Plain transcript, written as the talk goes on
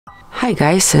Hi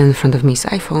guys, in front of me is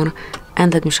iPhone,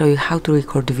 and let me show you how to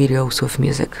record videos with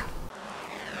music.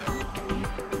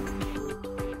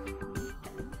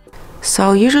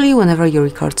 So usually whenever you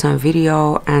record some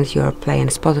video and you're playing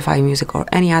Spotify music or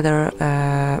any other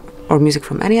or music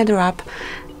from any other app,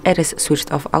 it is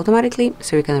switched off automatically,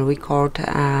 so you can record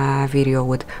a video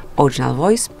with original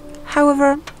voice.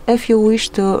 However, if you wish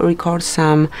to record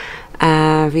some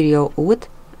video with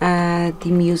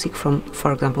the music from,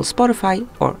 for example, Spotify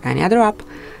or any other app,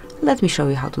 let me show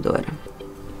you how to do it.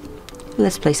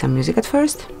 Let's play some music at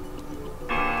first.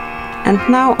 And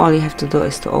now all you have to do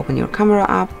is to open your camera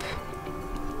app,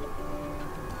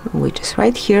 which is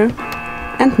right here.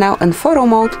 And now in photo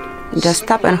mode, just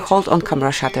tap and hold on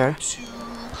camera shutter.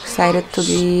 Slide it to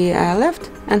the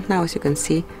left, and now as you can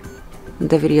see,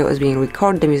 the video is being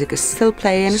recorded, the music is still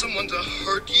playing.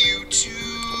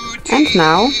 And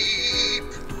now,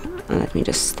 let me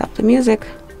just stop the music.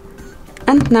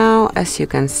 And now, as you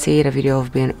can see, the video is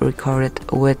being recorded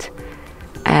with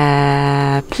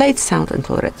played sound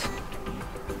included.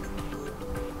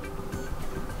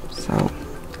 So,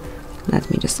 let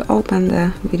me just open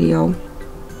the video.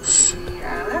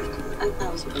 Left, and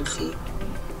now as you can see,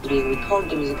 being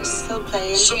recorded, the music is still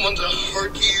playing. Someone to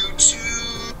hurt you too.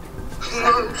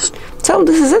 So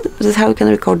this is it. This is how you can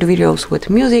record the videos with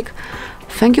music.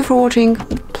 Thank you for watching.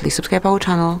 Please subscribe our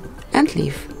channel and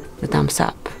leave the thumbs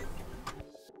up.